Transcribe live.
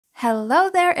Hello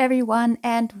there everyone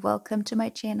and welcome to my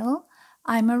channel.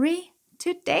 I'm Marie.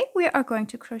 Today we are going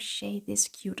to crochet this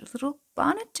cute little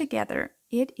bonnet together.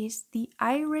 It is the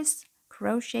Iris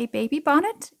Crochet Baby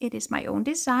Bonnet. It is my own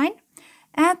design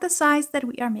and the size that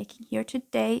we are making here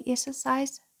today is a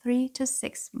size 3 to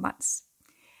 6 months.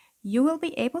 You will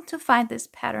be able to find this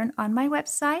pattern on my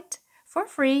website for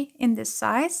free in this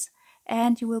size,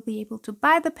 and you will be able to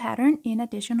buy the pattern in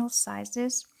additional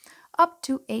sizes up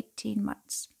to 18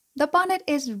 months. The bonnet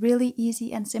is really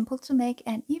easy and simple to make,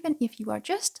 and even if you are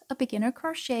just a beginner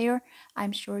crocheter,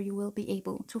 I'm sure you will be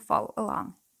able to follow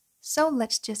along. So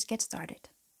let's just get started.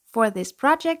 For this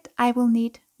project, I will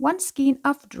need 1 skein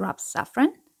of drop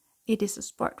saffron. It is a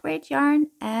sport weight yarn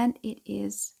and it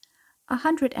is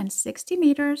 160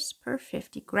 meters per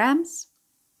 50 grams.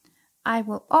 I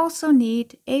will also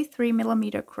need a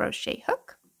 3mm crochet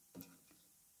hook,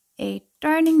 a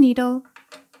darning needle,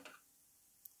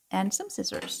 and some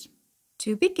scissors.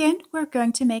 To begin, we're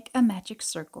going to make a magic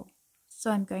circle. So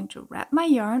I'm going to wrap my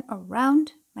yarn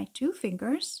around my 2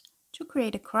 fingers to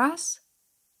create a cross.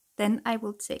 Then I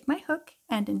will take my hook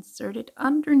and insert it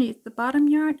underneath the bottom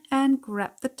yarn and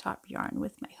grab the top yarn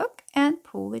with my hook and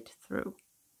pull it through.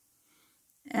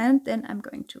 And then I'm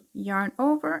going to yarn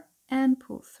over and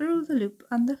pull through the loop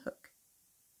on the hook.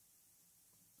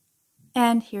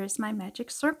 And here's my magic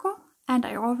circle, and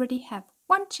I already have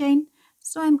 1 chain,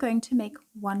 so I'm going to make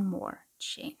 1 more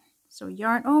chain. So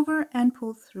yarn over and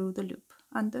pull through the loop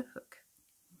on the hook.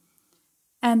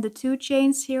 And the 2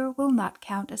 chains here will not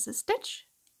count as a stitch,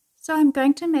 so I'm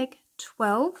going to make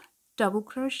 12 double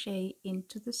crochet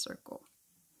into the circle.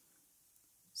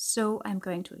 So I'm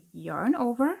going to yarn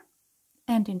over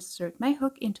and insert my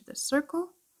hook into the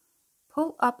circle,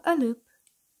 pull up a loop,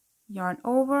 yarn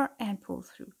over and pull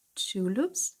through 2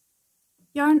 loops,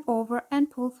 yarn over and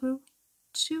pull through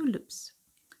 2 loops,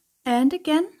 and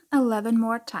again 11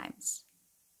 more times.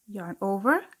 Yarn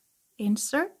over,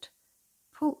 insert,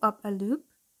 pull up a loop,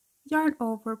 yarn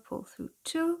over, pull through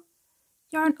 2,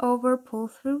 yarn over, pull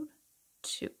through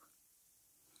 2,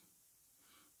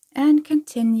 and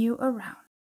continue around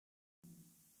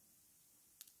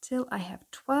till I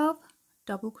have 12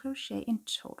 double crochet in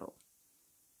total.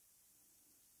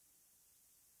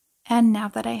 And now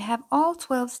that I have all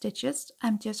 12 stitches,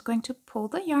 I'm just going to pull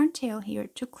the yarn tail here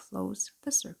to close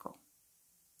the circle.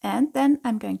 And then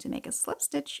I'm going to make a slip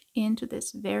stitch into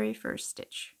this very first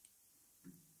stitch.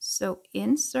 So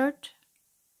insert,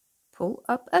 pull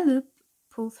up a loop,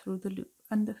 pull through the loop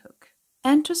on the hook.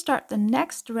 And to start the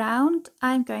next round,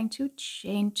 I'm going to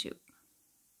chain 2.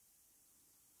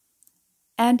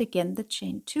 And again, the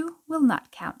chain 2 will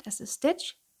not count as a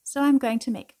stitch, so I'm going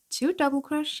to make 2 double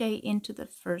crochet into the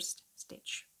first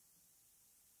stitch.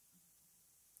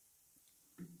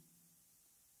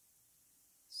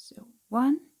 So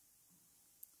 1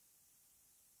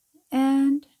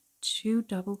 and 2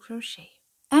 double crochet.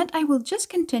 And I will just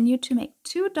continue to make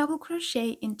 2 double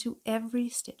crochet into every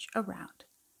stitch around.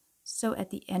 So at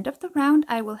the end of the round,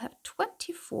 I will have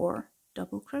 24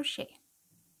 double crochet.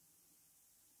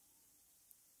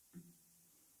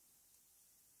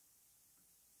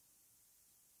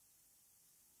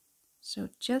 So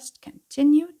just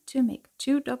continue to make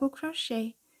 2 double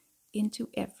crochet into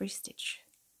every stitch.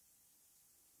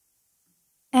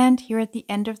 And here at the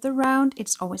end of the round,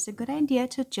 it's always a good idea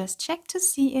to just check to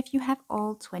see if you have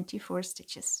all 24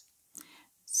 stitches.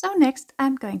 So next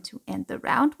I'm going to end the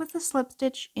round with a slip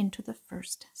stitch into the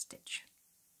first stitch.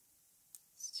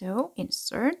 So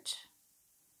insert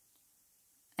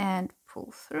and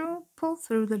pull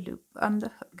through the loop on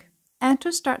the hook. And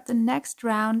to start the next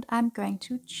round, I'm going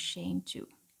to chain 2.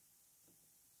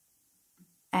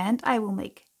 And I will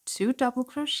make 2 double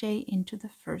crochet into the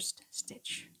first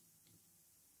stitch.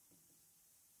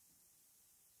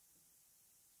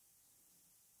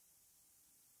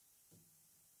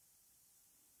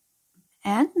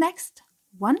 And next,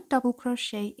 1 double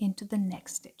crochet into the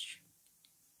next stitch.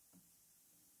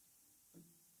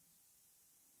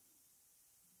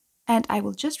 And I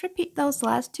will just repeat those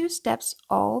last 2 steps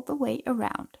all the way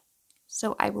around.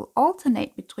 So I will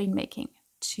alternate between making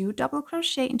 2 double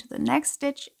crochet into the next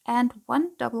stitch and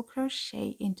 1 double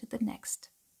crochet into the next.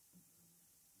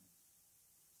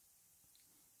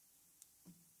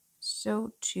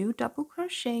 So 2 double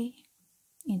crochet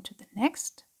into the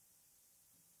next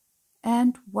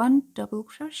and 1 double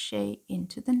crochet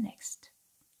into the next.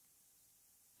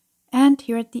 And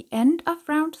here at the end of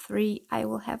round 3, I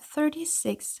will have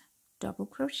 36 double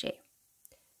crochet.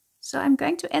 So I'm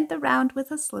going to end the round with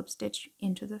a slip stitch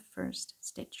into the first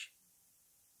stitch.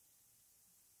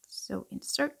 So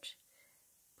insert,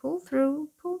 pull through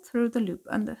the loop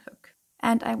on the hook.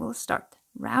 And I will start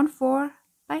round 4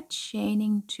 by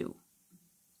chaining 2.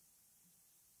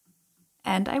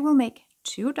 And I will make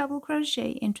 2 double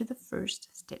crochet into the first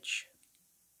stitch.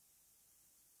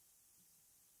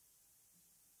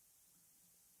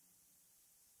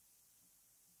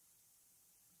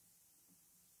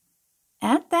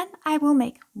 And then I will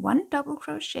make 1 double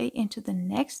crochet into the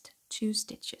next 2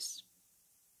 stitches.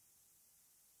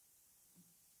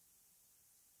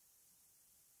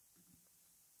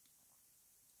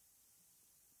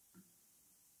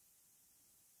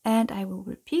 And I will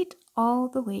repeat all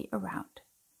the way around.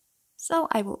 So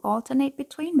I will alternate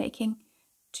between making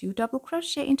 2 double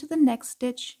crochet into the next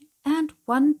stitch and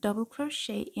 1 double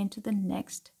crochet into the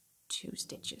next 2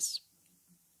 stitches.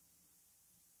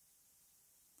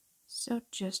 So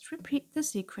just repeat the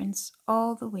sequence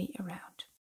all the way around.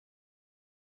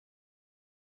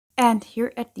 And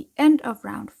here at the end of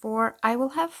round 4, I will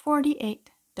have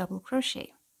 48 double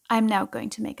crochet. I'm now going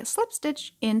to make a slip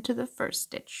stitch into the first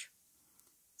stitch.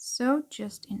 So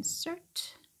just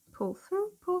insert, pull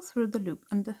through the loop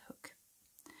on the hook.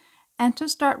 And to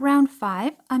start round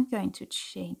 5, I'm going to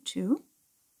chain 2,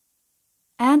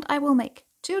 and I will make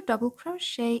 2 double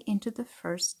crochet into the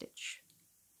first stitch.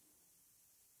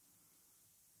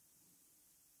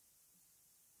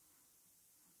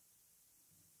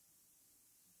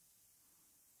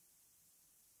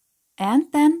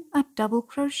 And then a double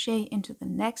crochet into the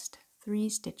next 3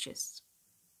 stitches.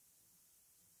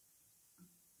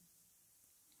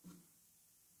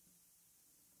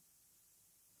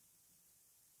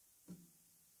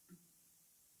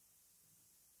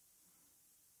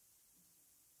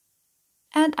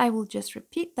 And I will just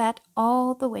repeat that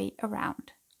all the way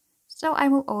around. So I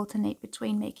will alternate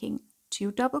between making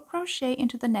 2 double crochet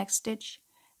into the next stitch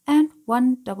and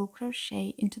 1 double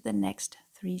crochet into the next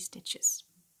 3 stitches.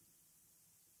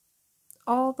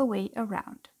 All the way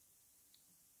around.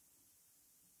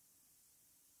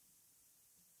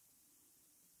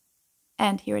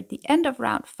 And here at the end of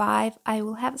round 5, I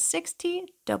will have 60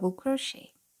 double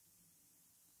crochet.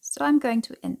 So I'm going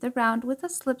to end the round with a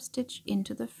slip stitch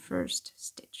into the first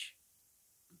stitch.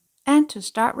 And to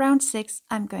start round 6,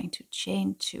 I'm going to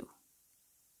chain 2.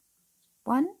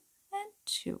 1 and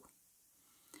 2.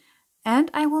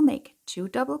 And I will make 2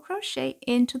 double crochet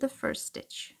into the first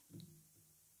stitch.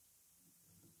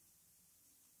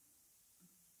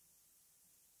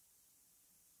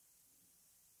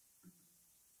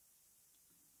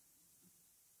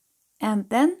 And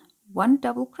then 1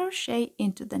 double crochet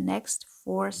into the next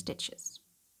 4 stitches.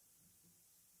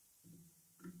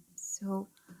 So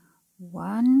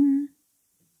 1,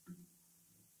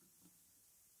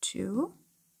 2,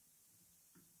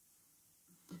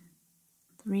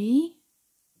 3,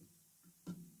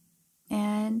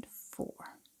 and 4.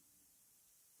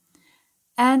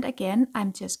 And again,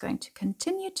 I'm just going to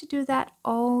continue to do that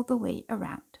all the way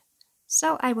around.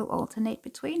 So I will alternate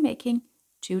between making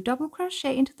 2 double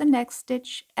crochet into the next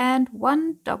stitch and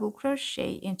 1 double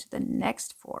crochet into the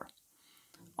next 4,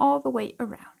 all the way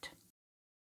around.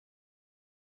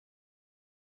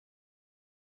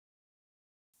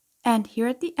 And here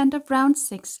at the end of round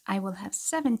 6, I will have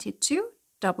 72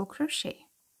 double crochet.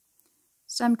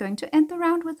 So I'm going to end the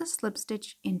round with a slip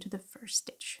stitch into the first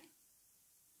stitch.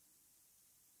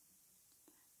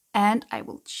 And I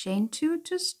will chain 2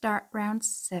 to start round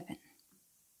 7.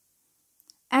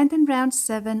 And in round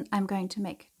 7, I'm going to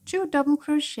make 2 double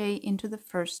crochet into the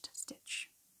first stitch.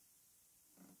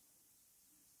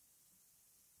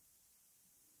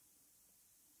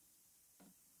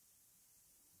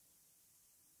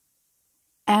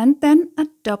 And then a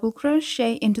double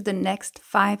crochet into the next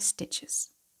 5 stitches.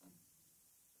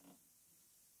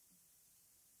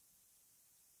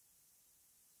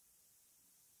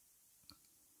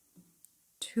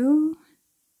 Two,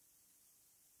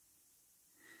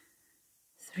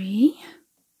 3,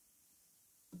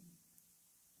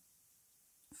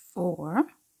 4,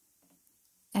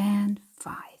 and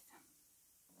 5.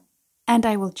 And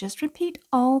I will just repeat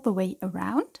all the way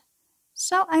around.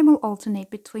 So I will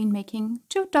alternate between making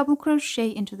 2 double crochet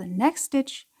into the next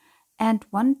stitch and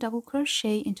 1 double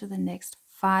crochet into the next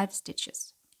 5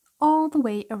 stitches, all the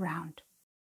way around.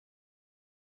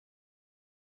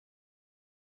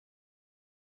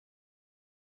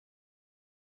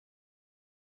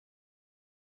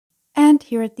 And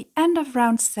here at the end of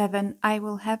round 7, I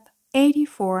will have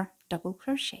 84 double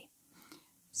crochet.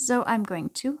 So I'm going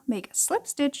to make a slip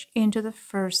stitch into the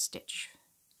first stitch.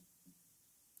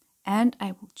 And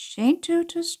I will chain 2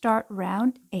 to start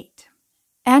round 8.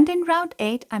 And in round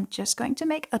 8, I'm just going to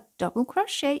make a double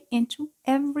crochet into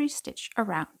every stitch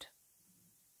around.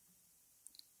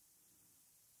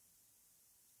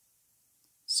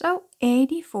 So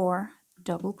 84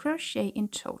 double crochet in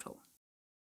total.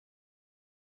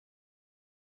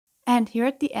 And here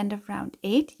at the end of round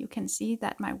 8, you can see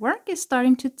that my work is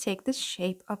starting to take the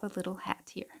shape of a little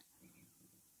hat here.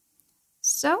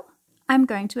 So I'm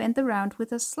going to end the round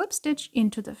with a slip stitch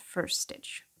into the first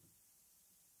stitch.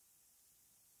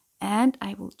 And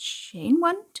I will chain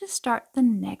 1 to start the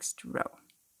next row.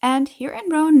 And here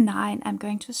in row 9, I'm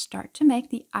going to start to make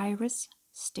the iris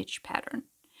stitch pattern.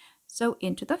 So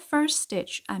into the first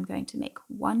stitch, I'm going to make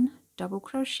 1 double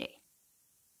crochet.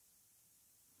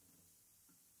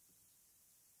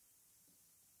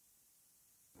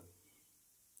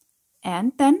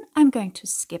 And then I'm going to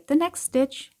skip the next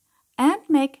stitch and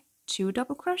make 2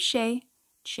 double crochet,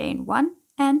 chain 1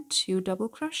 and 2 double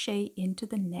crochet into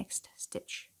the next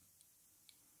stitch.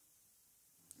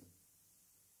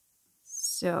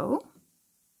 So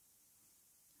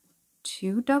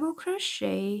 2 double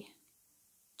crochet,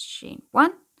 chain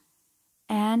 1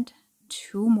 and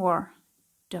 2 more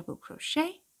double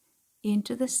crochet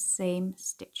into the same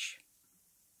stitch.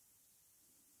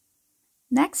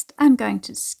 Next, I'm going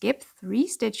to skip 3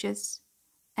 stitches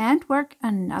and work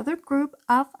another group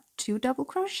of 2 double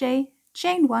crochet,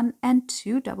 chain 1 and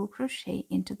 2 double crochet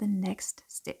into the next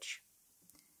stitch.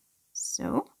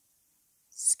 So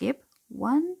skip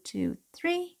 1, 2,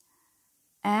 3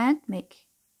 and make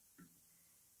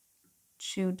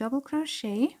 2 double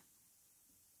crochet,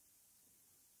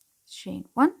 chain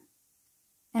 1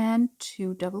 and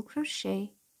 2 double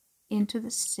crochet into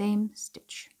the same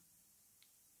stitch.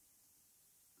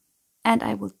 And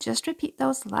I will just repeat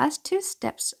those last 2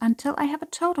 steps until I have a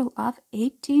total of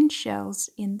 18 shells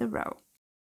in the row.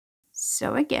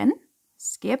 So again,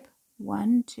 skip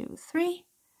 1, 2, 3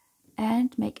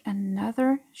 and make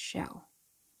another shell.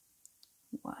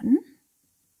 1,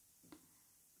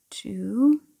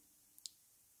 2,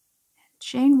 and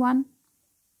chain 1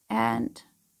 and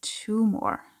 2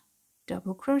 more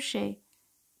double crochet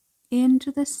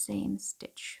into the same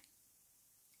stitch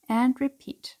and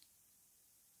repeat.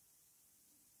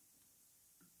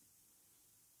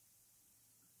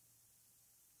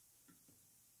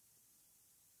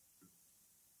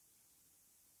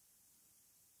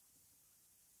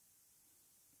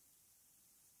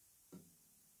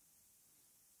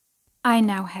 I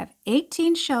now have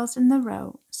 18 shells in the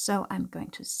row, so I'm going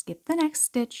to skip the next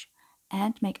stitch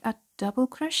and make a double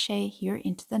crochet here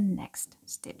into the next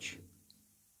stitch.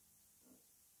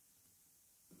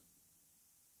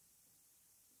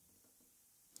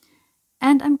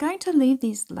 And I'm going to leave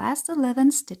these last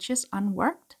 11 stitches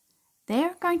unworked.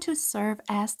 They're going to serve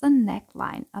as the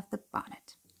neckline of the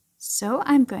bonnet. So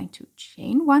I'm going to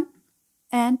chain 1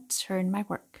 and turn my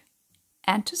work.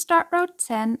 And to start row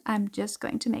 10, I'm just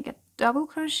going to make a double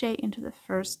crochet into the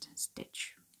first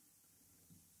stitch.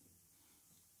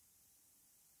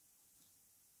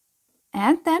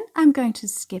 And then I'm going to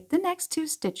skip the next 2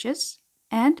 stitches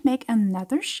and make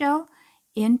another shell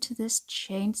into this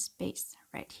chain space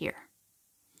right here.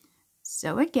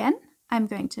 So again, I'm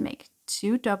going to make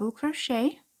 2 double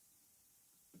crochet,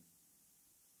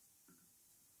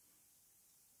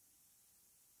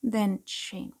 then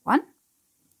chain 1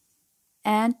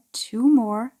 and 2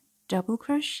 more double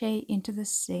crochet into the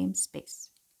same space.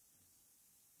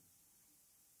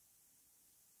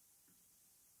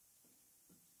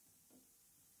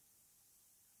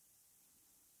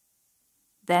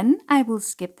 Then I will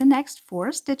skip the next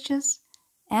 4 stitches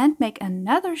and make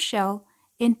another shell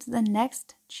into the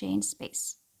next chain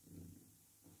space.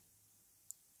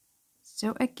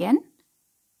 So again,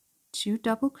 2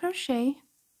 double crochet,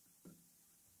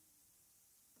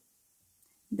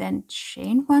 then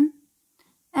chain 1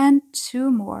 and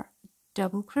 2 more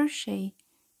double crochet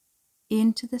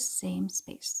into the same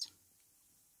space.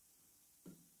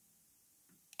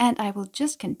 And I will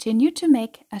just continue to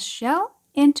make a shell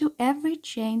into every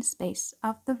chain space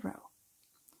of the row.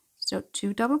 So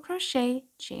 2 double crochet,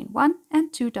 chain 1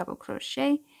 and 2 double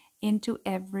crochet into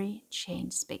every chain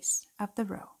space of the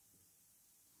row.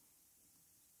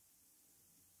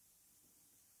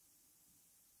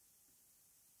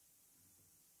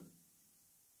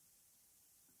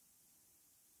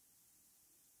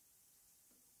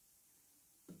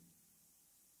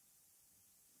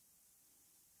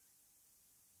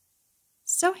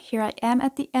 So here I am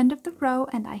at the end of the row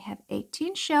and I have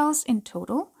 18 shells in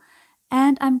total,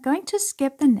 and I'm going to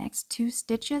skip the next 2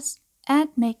 stitches and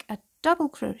make a double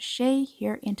crochet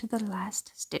here into the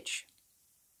last stitch.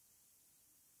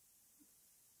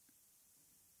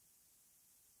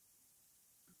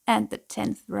 And the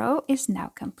 10th row is now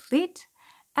complete,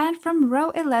 and from row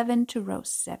 11 to row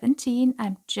 17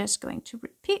 I'm just going to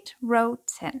repeat row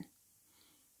 10.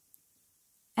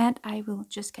 and I will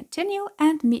just continue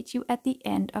and meet you at the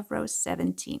end of row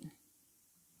 17.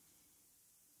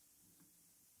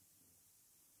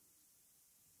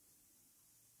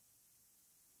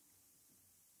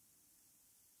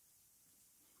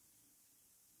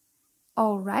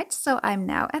 Alright, so I'm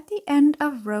now at the end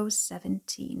of row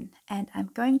 17 and I'm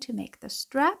going to make the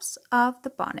straps of the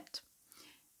bonnet.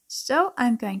 So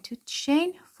I'm going to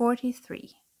chain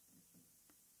 43.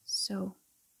 So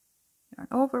yarn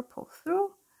over, pull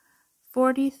through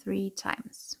 43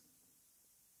 times.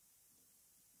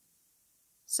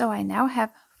 So I now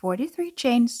have 43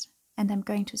 chains and I'm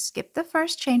going to skip the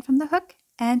first chain from the hook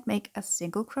and make a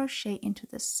single crochet into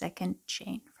the second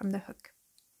chain from the hook.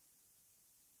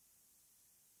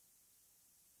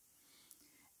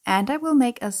 And I will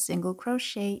make a single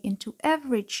crochet into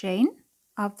every chain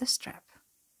of the strap.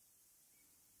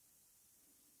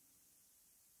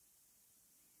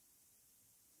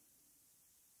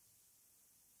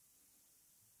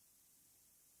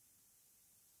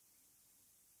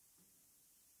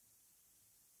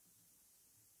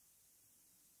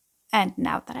 And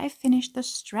now that I've finished the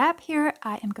strap here,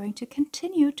 I am going to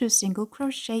continue to single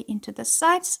crochet into the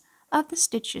sides of the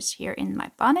stitches here in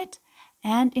my bonnet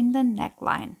and in the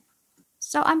neckline.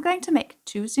 So I'm going to make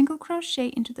 2 single crochet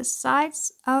into the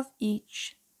sides of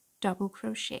each double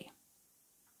crochet.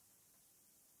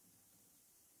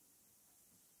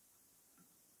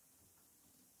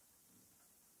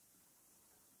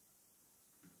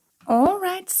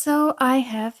 Alright, so I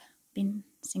have been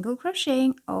single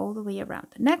crocheting all the way around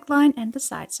the neckline and the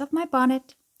sides of my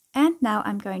bonnet, and now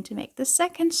I'm going to make the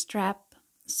second strap.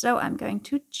 So I'm going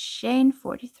to chain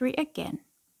 43 again.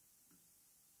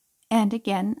 And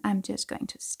again, I'm just going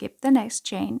to skip the next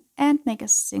chain and make a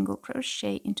single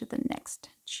crochet into the next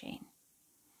chain.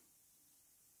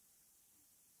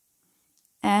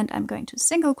 And I'm going to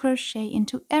single crochet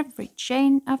into every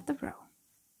chain of the row.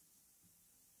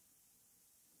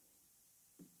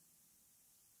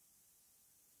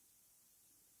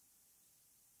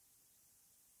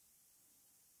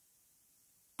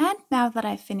 And now that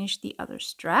I've finished the other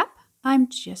strap, I'm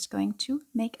just going to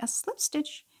make a slip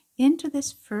stitch into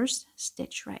this first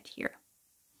stitch right here.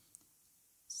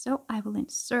 So I will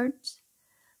insert,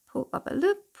 pull up a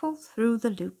loop, pull through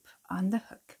the loop on the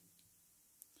hook.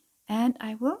 And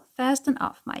I will fasten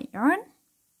off my yarn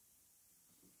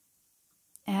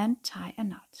and tie a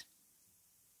knot.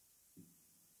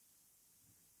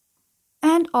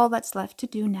 And all that's left to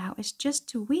do now is just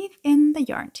to weave in the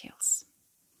yarn tails.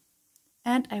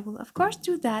 And I will of course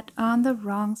do that on the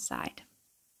wrong side.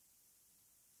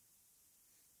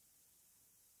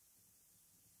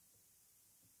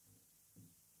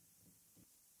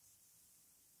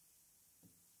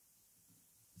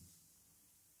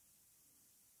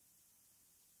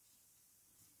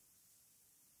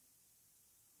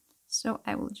 So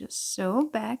I will just sew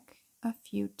back a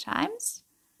few times,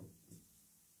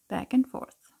 back and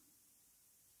forth.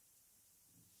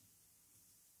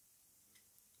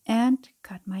 And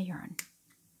cut my yarn.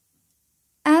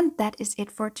 And that is it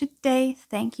for today.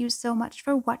 Thank you so much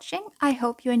for watching. I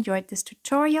hope you enjoyed this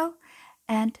tutorial.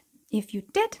 And if you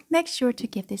did, make sure to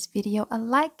give this video a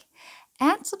like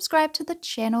and subscribe to the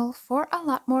channel for a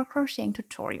lot more crocheting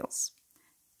tutorials.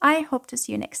 I hope to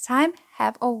see you next time.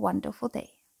 Have a wonderful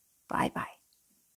day. Bye bye.